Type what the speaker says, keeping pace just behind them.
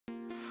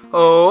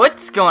Oh,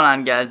 what's going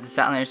on, guys? This is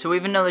Alan here. So we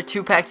have another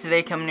 2 packs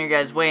today coming your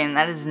guys' way, and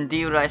that is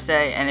indeed what I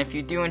say. And if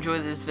you do enjoy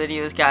these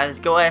videos, guys,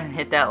 go ahead and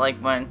hit that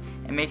like button.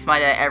 It makes my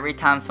day every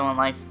time someone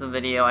likes the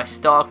video. I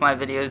stalk my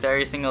videos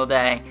every single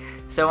day.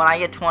 So when I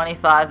get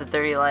 25 to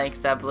 30 likes,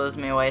 that blows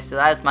me away. So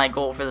that is my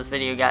goal for this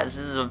video, guys.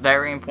 This is a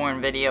very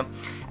important video.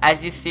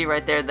 As you see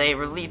right there, they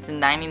released a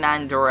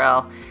 99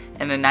 Durrell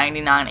and a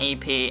 99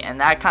 AP, and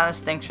that kind of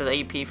stinks for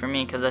the AP for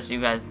me, because as you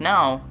guys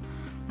know,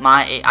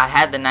 I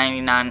had the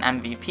 99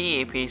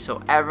 MVP AP,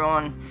 so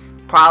everyone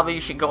probably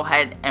should go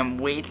ahead and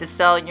wait to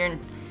sell your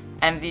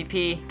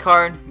MVP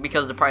card,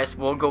 because the price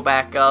will go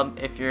back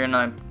up if you're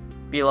gonna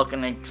be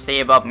looking to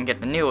save up and get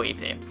the new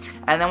AP.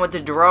 And then with the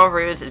Durrell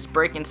Ruse, it's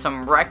breaking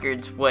some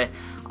records with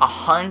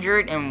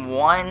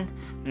 101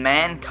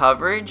 man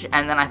coverage,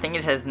 and then I think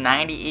it has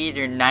 98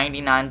 or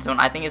 99 zone.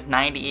 I think it's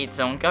 98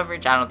 zone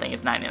coverage. I don't think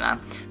it's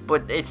 99,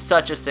 but it's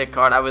such a sick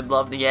card. I would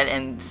love to get,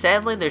 and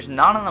sadly there's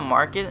none on the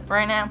market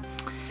right now.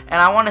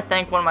 And I want to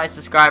thank one of my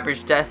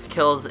subscribers, Death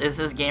Kills is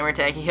his gamer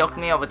tag. He hooked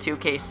me up with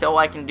 2K so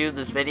I can do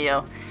this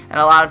video. And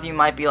a lot of you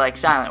might be like,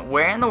 Silent,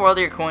 where in the world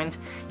are your coins?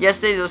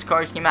 Yesterday those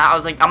cards came out. I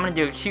was like, I'm going to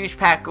do a huge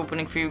pack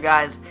opening for you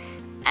guys.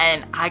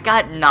 And I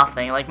got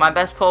nothing. Like, my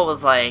best pull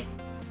was like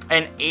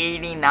an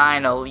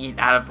 89 elite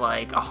out of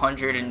like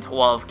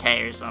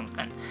 112k or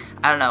something.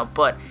 I don't know.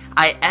 But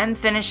I am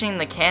finishing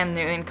the Cam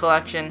Newton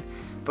collection.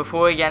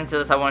 Before we get into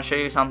this, I want to show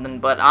you something,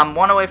 but I'm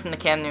one away from the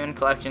Cam Newton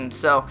collection,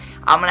 so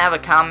I'm going to have a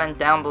comment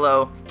down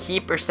below,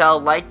 keep or sell,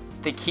 like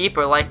to keep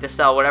or like to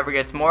sell, whatever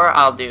gets more,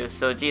 I'll do.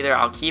 So it's either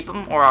I'll keep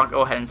them or I'll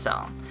go ahead and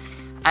sell them.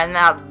 And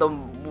now,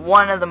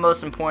 one of the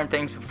most important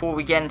things before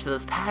we get into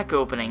this pack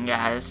opening,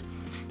 guys,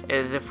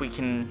 is if we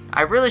can,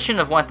 I really shouldn't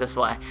have went this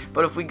way,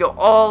 but if we go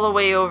all the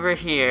way over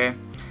here,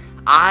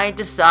 I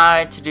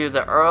decided to do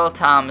the Earl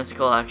Thomas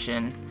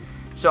collection.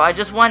 So I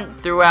just went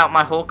throughout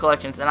my whole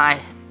collections, and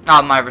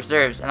my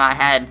reserves, and I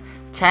had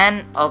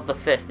 10 of the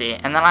 50,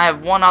 and then I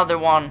have one other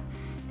one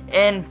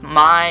in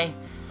my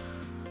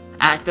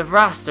active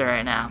roster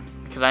right now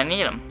because I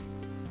need them.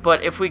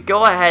 But if we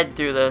go ahead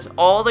through this,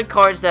 all the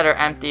cards that are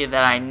empty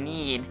that I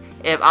need,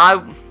 if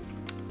I'm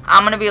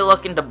gonna be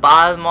looking to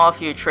buy them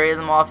off you, trade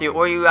them off you,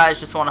 or you guys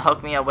just want to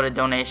hook me up with a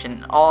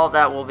donation, all of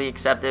that will be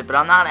accepted. But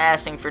I'm not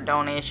asking for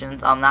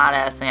donations, I'm not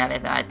asking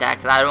anything like that,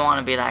 because I don't want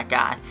to be that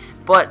guy.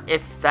 But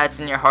if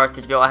that's in your heart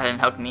to go ahead and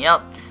hook me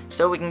up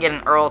so we can get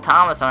an Earl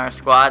Thomas on our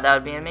squad, that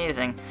would be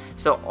amazing.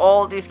 So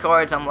all these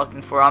cards I'm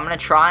looking for, I'm going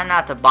to try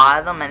not to buy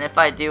them, and if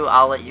I do,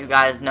 I'll let you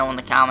guys know in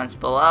the comments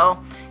below.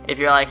 If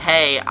you're like,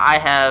 hey, I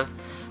have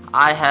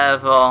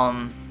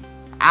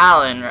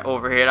Allen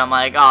over here, and I'm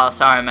like, oh,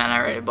 sorry man, I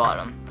already bought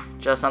him.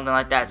 Just something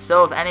like that.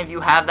 So if any of you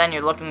have that and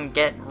you're looking to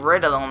get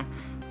rid of them,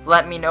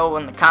 let me know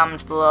in the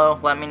comments below.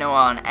 Let me know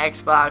on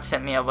Xbox,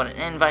 hit me up with an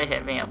invite,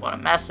 hit me up with a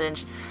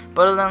message.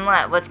 But other than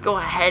that, let's go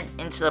ahead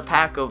into the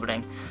pack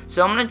opening.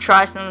 So I'm going to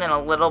try something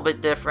a little bit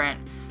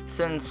different,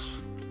 since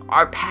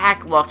our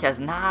pack luck has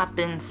not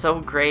been so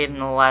great in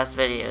the last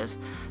videos.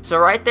 So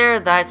right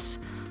there, that's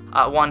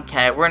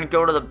 1K. We're going to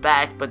go to the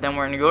back, but then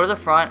we're going to go to the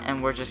front,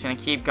 and we're just going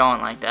to keep going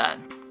like that.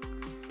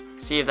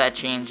 See if that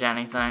changed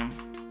anything.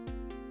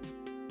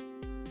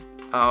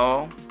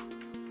 Oh.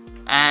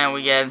 And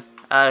we get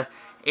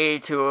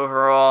 82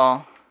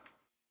 overall.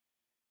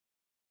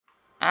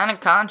 And a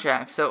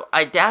contract, so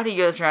I doubt he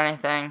goes for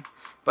anything,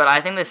 but I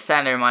think the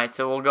center might,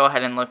 so we'll go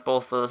ahead and look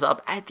both of those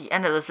up at the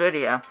end of this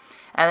video.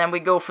 And then we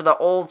go for the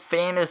old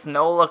famous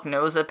no-look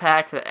Noza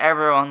pack that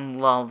everyone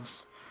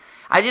loves.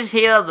 I just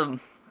hate how the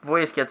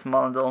voice gets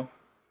muddled.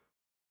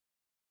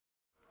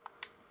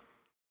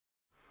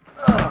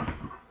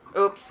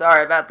 Oops,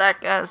 sorry about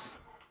that, guys.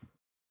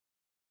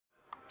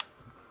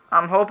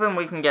 I'm hoping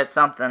we can get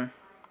something.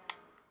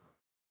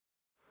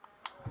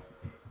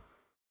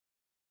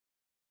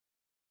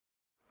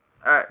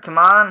 Alright, come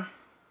on.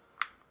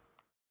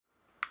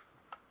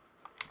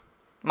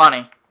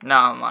 Money.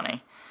 No,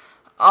 money.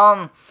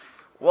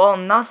 Well,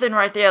 nothing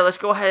right there. Let's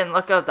go ahead and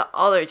look at the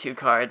other 2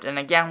 cards. And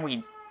again,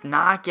 we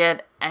not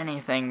get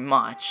anything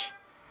much.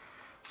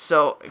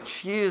 So,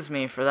 excuse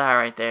me for that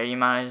right there. You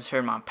might have just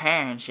heard my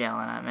parents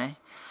yelling at me.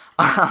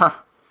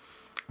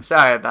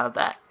 Sorry about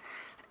that.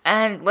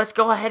 And let's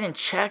go ahead and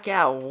check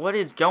out what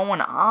is going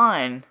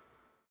on.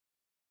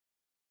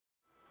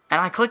 And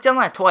I clicked on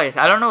that twice.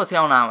 I don't know what's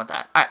going on with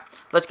that. Alright,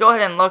 let's go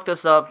ahead and look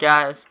this up,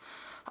 guys.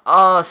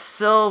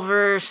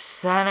 Silver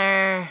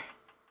Center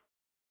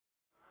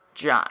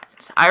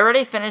Giants. I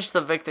already finished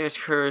the Victor's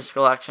Cruz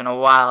collection a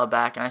while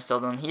back, and I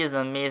sold him. He is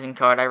an amazing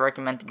card. I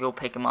recommend to go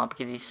pick him up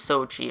because he's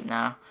so cheap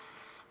now.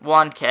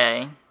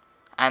 1K.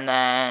 And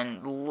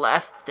then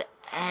left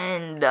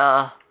end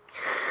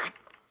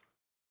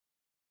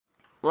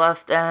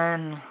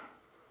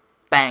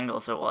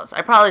Bengals it was.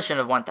 I probably shouldn't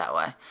have went that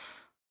way.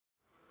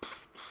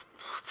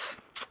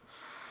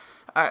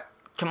 Alright,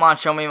 come on,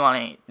 show me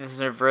money. Is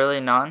there really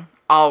none?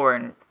 Oh, we're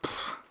in.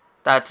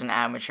 That's an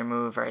amateur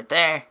move right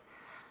there.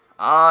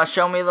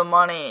 Show me the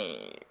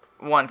money.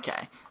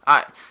 1K.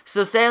 Alright,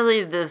 so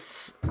sadly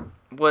this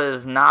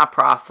was not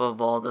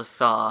profitable,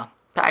 this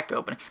pack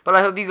opening. But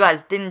I hope you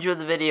guys did enjoy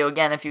the video.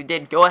 Again, if you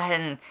did, go ahead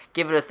and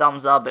give it a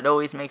thumbs up. It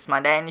always makes my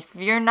day. And if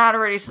you're not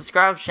already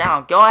subscribed to the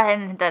channel, go ahead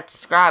and hit that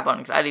subscribe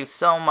button, because I do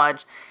so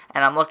much,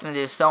 and I'm looking to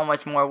do so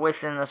much more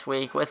within this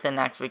week, within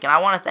next week. And I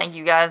want to thank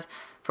you guys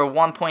for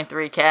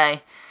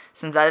 1.3K.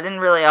 Since I didn't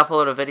really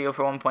upload a video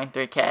for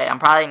 1.3K, I'm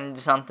probably going to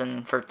do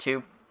something for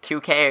 2K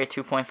or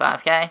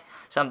 2.5K,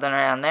 something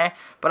around there.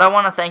 But I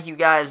want to thank you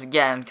guys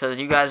again, because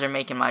you guys are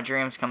making my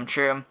dreams come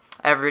true.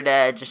 Every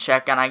day I just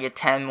check on, I get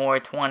 10 more,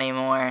 20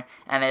 more,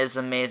 and it is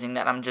amazing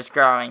that I'm just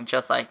growing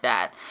just like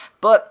that.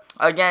 But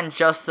again,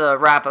 just to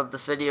wrap up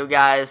this video,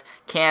 guys,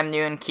 Cam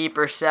Newton,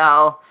 keeper,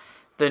 sell,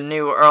 the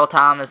new Earl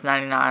Thomas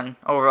 99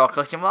 overall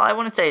collection. Well, I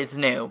wouldn't say it's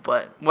new,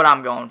 but what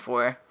I'm going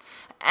for.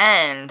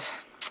 And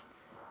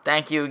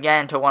thank you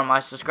again to one of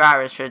my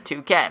subscribers for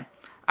 2K.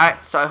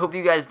 Alright, so I hope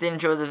you guys did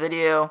enjoy the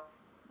video.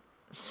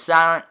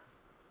 Silent,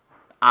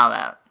 I'm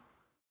out.